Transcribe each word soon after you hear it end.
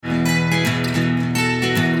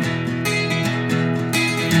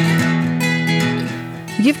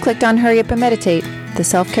You've clicked on Hurry Up and Meditate, the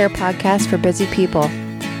self-care podcast for busy people.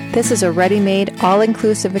 This is a ready-made,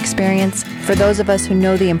 all-inclusive experience for those of us who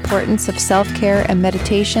know the importance of self-care and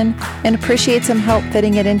meditation and appreciate some help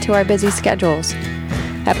fitting it into our busy schedules.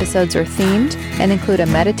 Episodes are themed and include a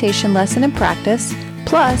meditation lesson and practice,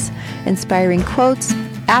 plus inspiring quotes,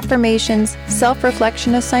 affirmations,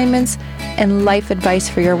 self-reflection assignments, and life advice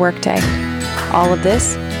for your workday. All of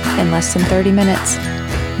this in less than 30 minutes.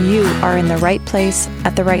 You are in the right place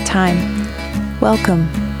at the right time. Welcome.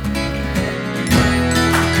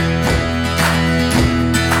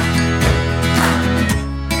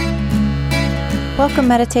 Welcome,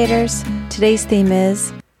 meditators. Today's theme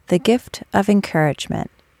is the gift of encouragement.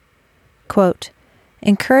 Quote,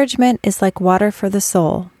 "Encouragement is like water for the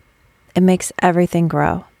soul. It makes everything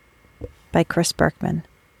grow." By Burkmenn.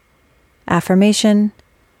 Affirmation,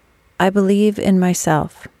 I believe in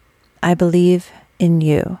myself. I believe in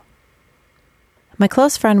you. My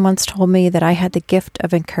close friend once told me that I had the gift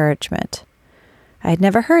of encouragement. I had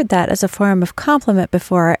never heard that as a form of compliment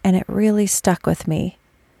before, and it really stuck with me.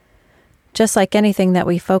 Just like anything that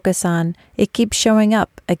we focus on, it keeps showing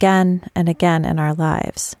up again and again in our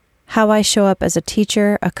lives. How I show up as a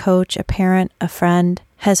teacher, a coach, a parent, a friend,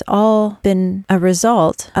 has all been a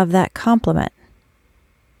result of that compliment.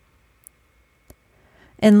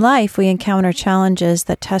 In life, we encounter challenges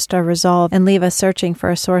that test our resolve and leave us searching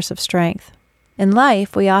for a source of strength. In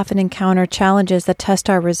life, we often encounter challenges that test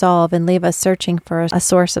our resolve and leave us searching for a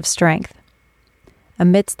source of strength.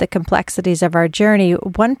 Amidst the complexities of our journey,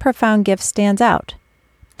 one profound gift stands out,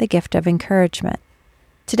 the gift of encouragement.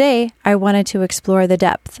 Today, I wanted to explore the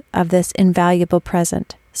depth of this invaluable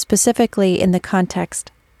present, specifically in the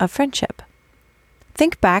context of friendship.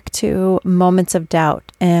 Think back to moments of doubt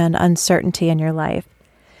and uncertainty in your life.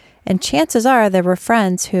 And chances are there were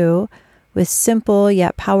friends who, with simple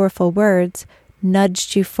yet powerful words,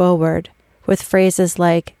 nudged you forward with phrases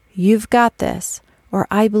like, "You've got this," or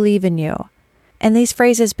 "I believe in you." And these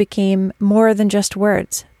phrases became more than just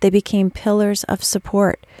words. They became pillars of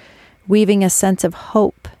support, weaving a sense of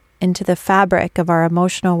hope into the fabric of our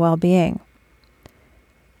emotional well-being.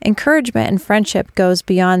 Encouragement in friendship goes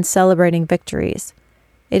beyond celebrating victories.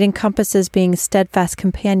 It encompasses being a steadfast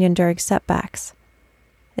companion during setbacks.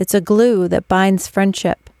 It's a glue that binds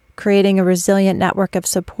friendship, creating a resilient network of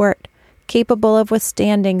support, capable of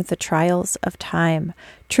withstanding the trials of time.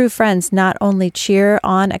 True friends not only cheer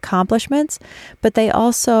on accomplishments, but they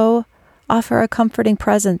also offer a comforting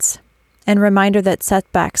presence and reminder that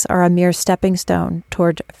setbacks are a mere stepping stone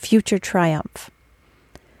toward future triumph.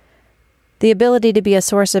 The ability to be a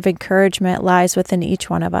source of encouragement lies within each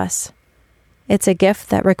one of us. It's a gift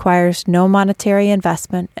that requires no monetary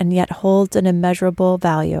investment and yet holds an immeasurable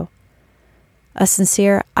value. A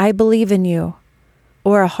sincere, "I believe in you,"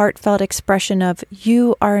 or a heartfelt expression of,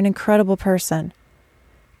 "You are an incredible person,"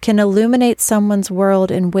 can illuminate someone's world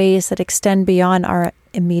in ways that extend beyond our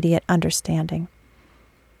immediate understanding.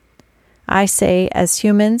 I say, as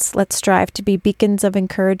humans, let's strive to be beacons of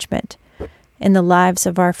encouragement in the lives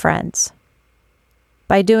of our friends.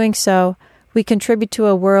 By doing so, we contribute to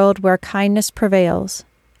a world where kindness prevails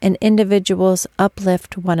and individuals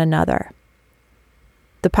uplift one another.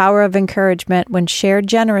 The power of encouragement, when shared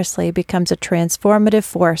generously, becomes a transformative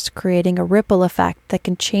force, creating a ripple effect that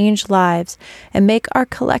can change lives and make our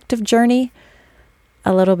collective journey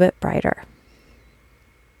a little bit brighter.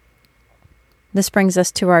 This brings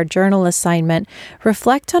us to our journal assignment.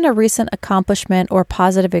 Reflect on a recent accomplishment or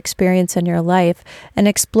positive experience in your life and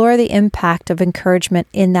explore the impact of encouragement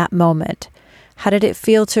in that moment. How did it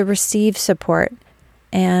feel to receive support?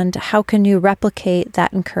 And how can you replicate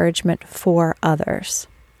that encouragement for others?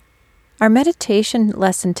 Our meditation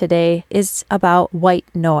lesson today is about white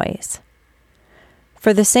noise.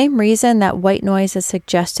 For the same reason that white noise is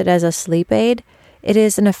suggested as a sleep aid, it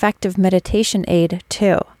is an effective meditation aid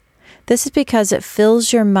too. This is because it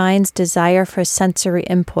fills your mind's desire for sensory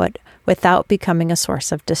input without becoming a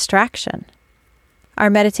source of distraction. Our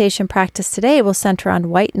meditation practice today will center on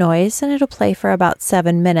white noise, and it'll play for about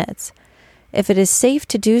 7 minutes. If it is safe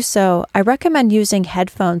to do so, I recommend using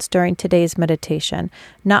headphones during today's meditation.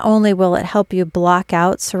 Not only will it help you block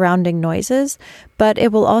out surrounding noises, but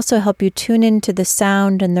it will also help you tune into the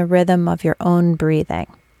sound and the rhythm of your own breathing.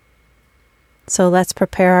 So let's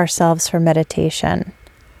prepare ourselves for meditation.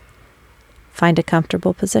 Find a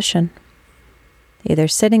comfortable position, either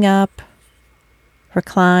sitting up,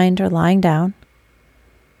 reclined, or lying down,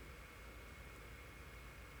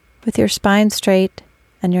 with your spine straight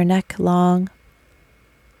and your neck long.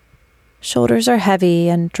 Shoulders are heavy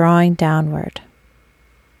and drawing downward.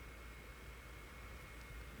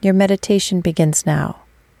 Your meditation begins now.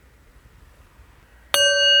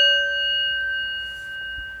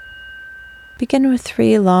 begin with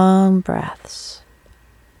 3 long breaths,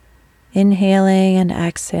 inhaling and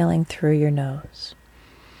exhaling through your nose.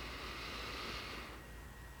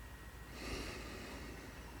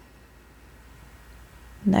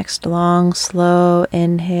 Next long, slow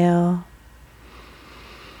inhale.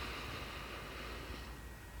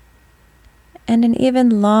 And an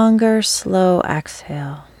even longer, slow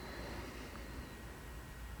exhale.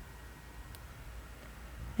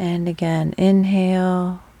 And again,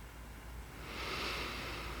 inhale.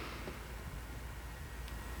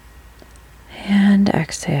 And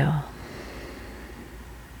exhale.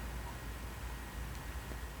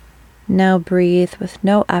 Now breathe with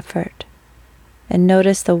no effort and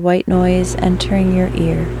notice the white noise entering your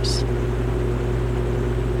ears.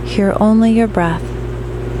 Hear only your breath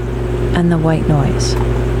and the white noise.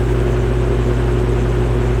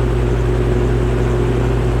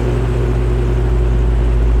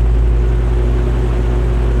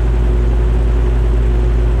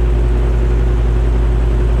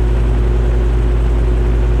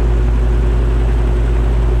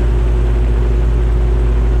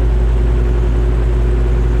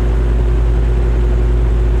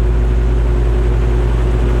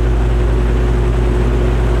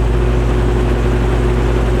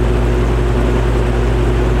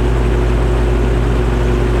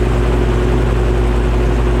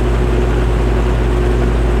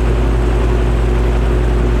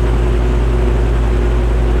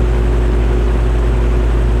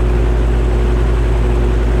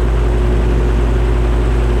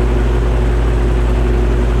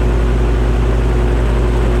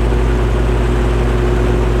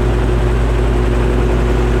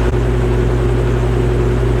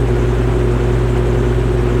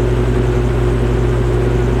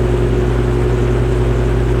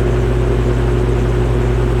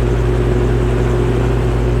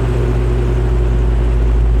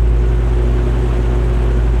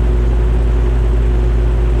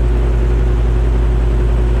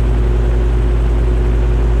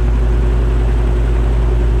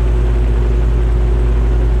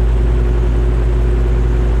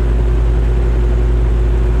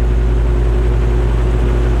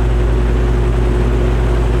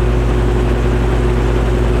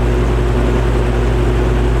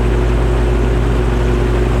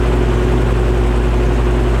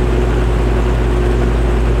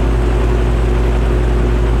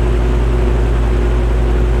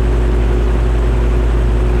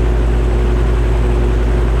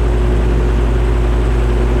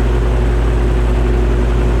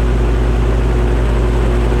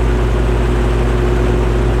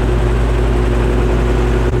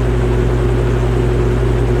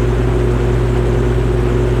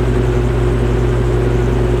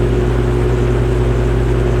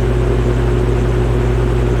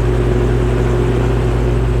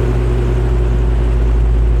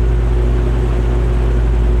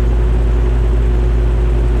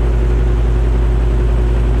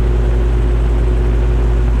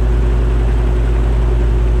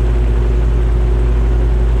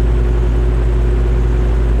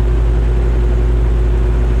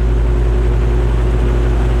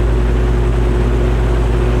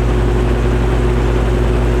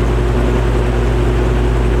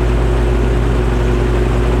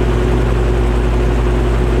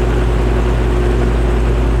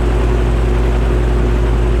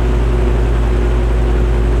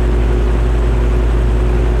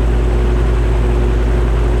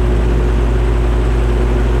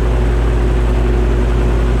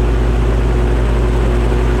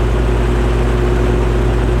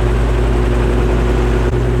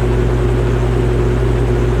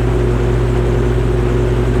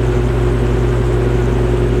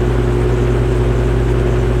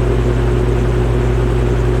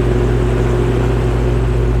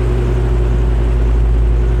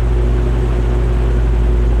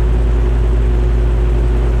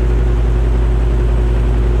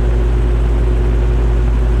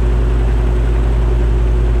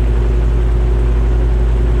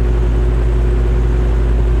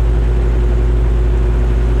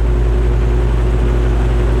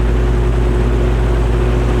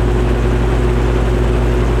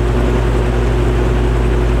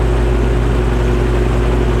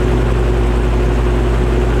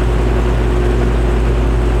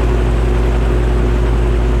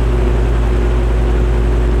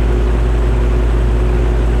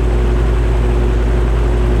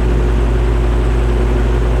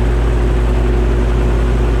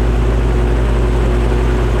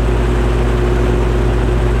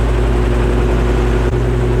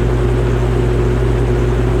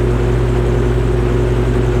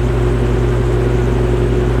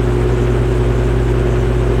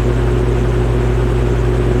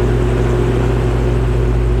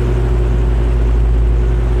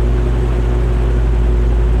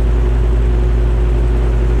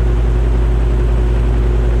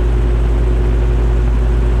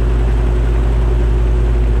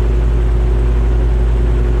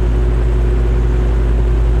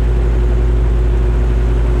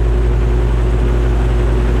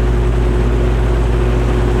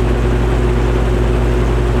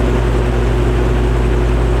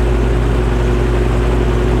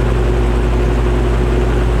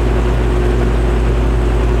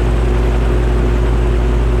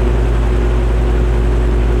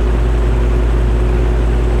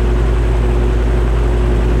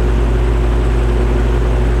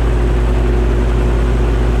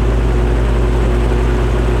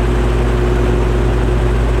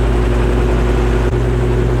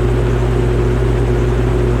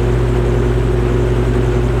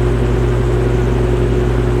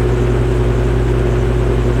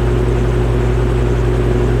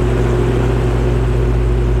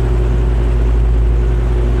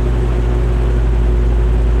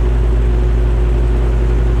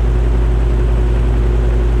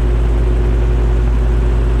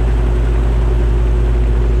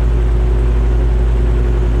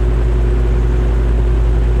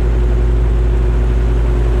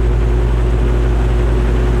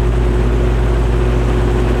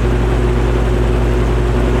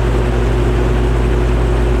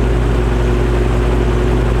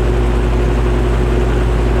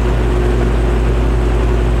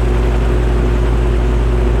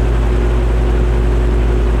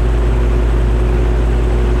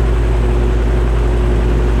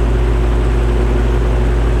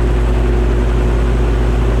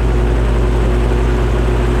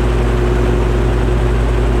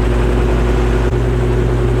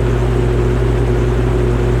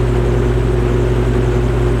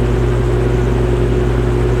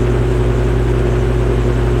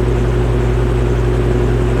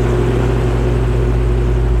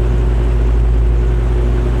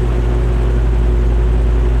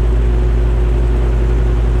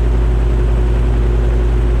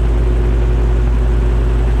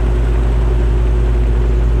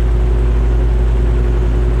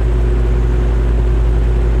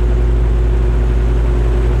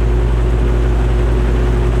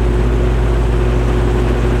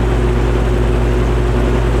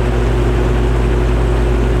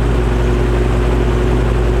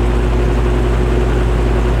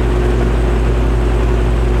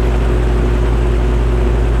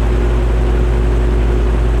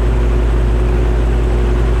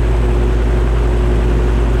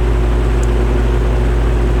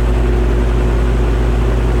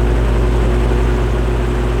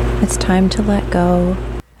 It's time to let go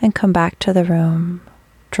and come back to the room,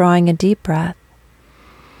 drawing a deep breath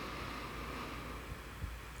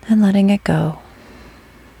and letting it go.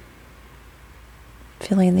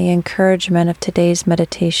 Feeling the encouragement of today's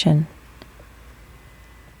meditation.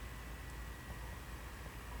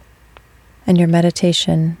 And your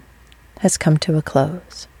meditation has come to a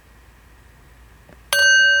close.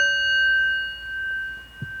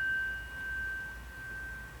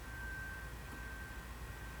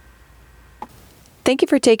 Thank you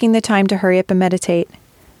for taking the time to hurry up and meditate.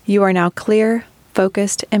 You are now clear,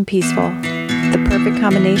 focused, and peaceful. The perfect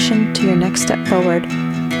combination to your next step forward.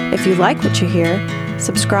 If you like what you hear,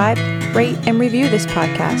 subscribe, rate, and review this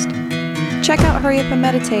podcast. Check out Hurry Up and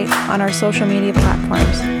Meditate on our social media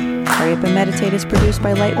platforms. Hurry Up and Meditate is produced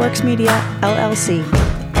by Lightworks Media, LLC.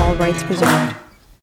 All rights reserved.